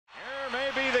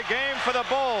for the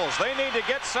Bulls. They need to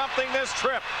get something this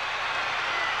trip.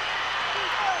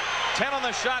 10 on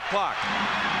the shot clock.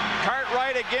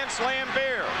 Cartwright against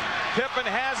Lambert. Pippen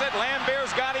has it.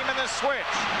 Lambert's got him in the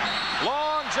switch.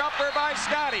 Long jumper by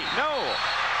Scotty. No.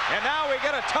 And now we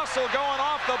get a tussle going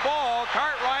off the ball.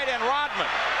 Cartwright and Rodman.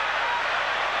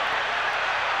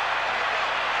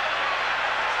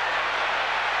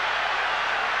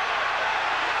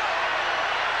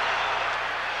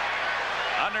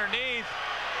 Underneath.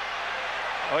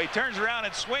 Oh, he turns around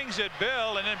and swings at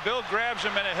Bill, and then Bill grabs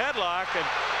him in a headlock, and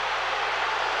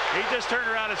he just turned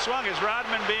around and swung. Is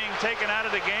Rodman being taken out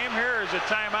of the game here, or is it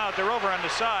timeout? They're over on the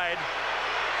side.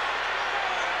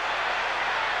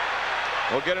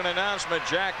 We'll get an announcement.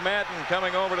 Jack Madden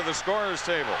coming over to the scorer's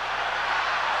table.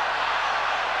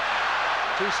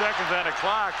 2 seconds on the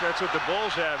clock. That's what the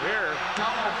Bulls have here.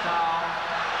 Double foul.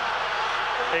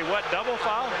 A what, double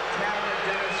foul?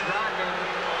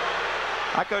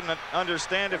 I couldn't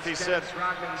understand if he said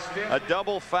a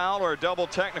double foul or a double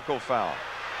technical foul.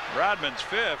 Rodman's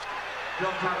fifth.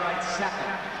 Bill Cartwright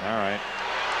second. All right.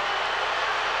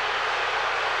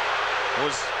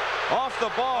 Was off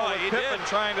the ball with Pippen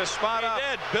trying to spot up.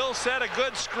 He did. Bill set a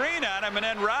good screen on him, and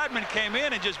then Rodman came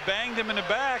in and just banged him in the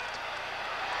back.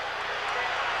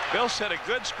 Bill set a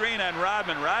good screen on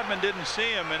Rodman. Rodman didn't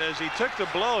see him, and as he took the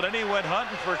blow, then he went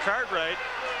hunting for Cartwright.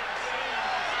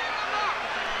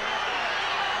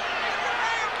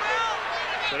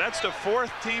 So that's the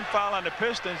fourth team foul on the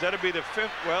Pistons. That'll be the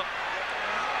fifth. Well,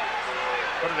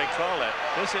 what do they call that?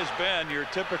 This has been your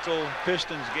typical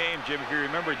Pistons game, Jim. If you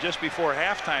remember, just before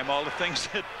halftime, all the things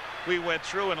that we went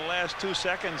through in the last 2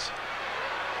 seconds.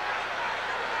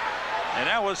 And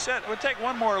that was set. We'll take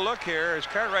one more look here as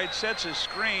Cartwright sets his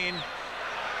screen.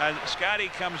 Scotty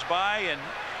comes by, and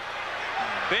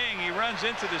bing, he runs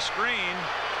into the screen.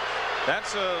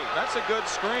 That's a good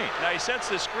screen. Now he sets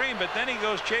the screen, but then he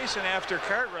goes chasing after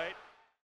Cartwright.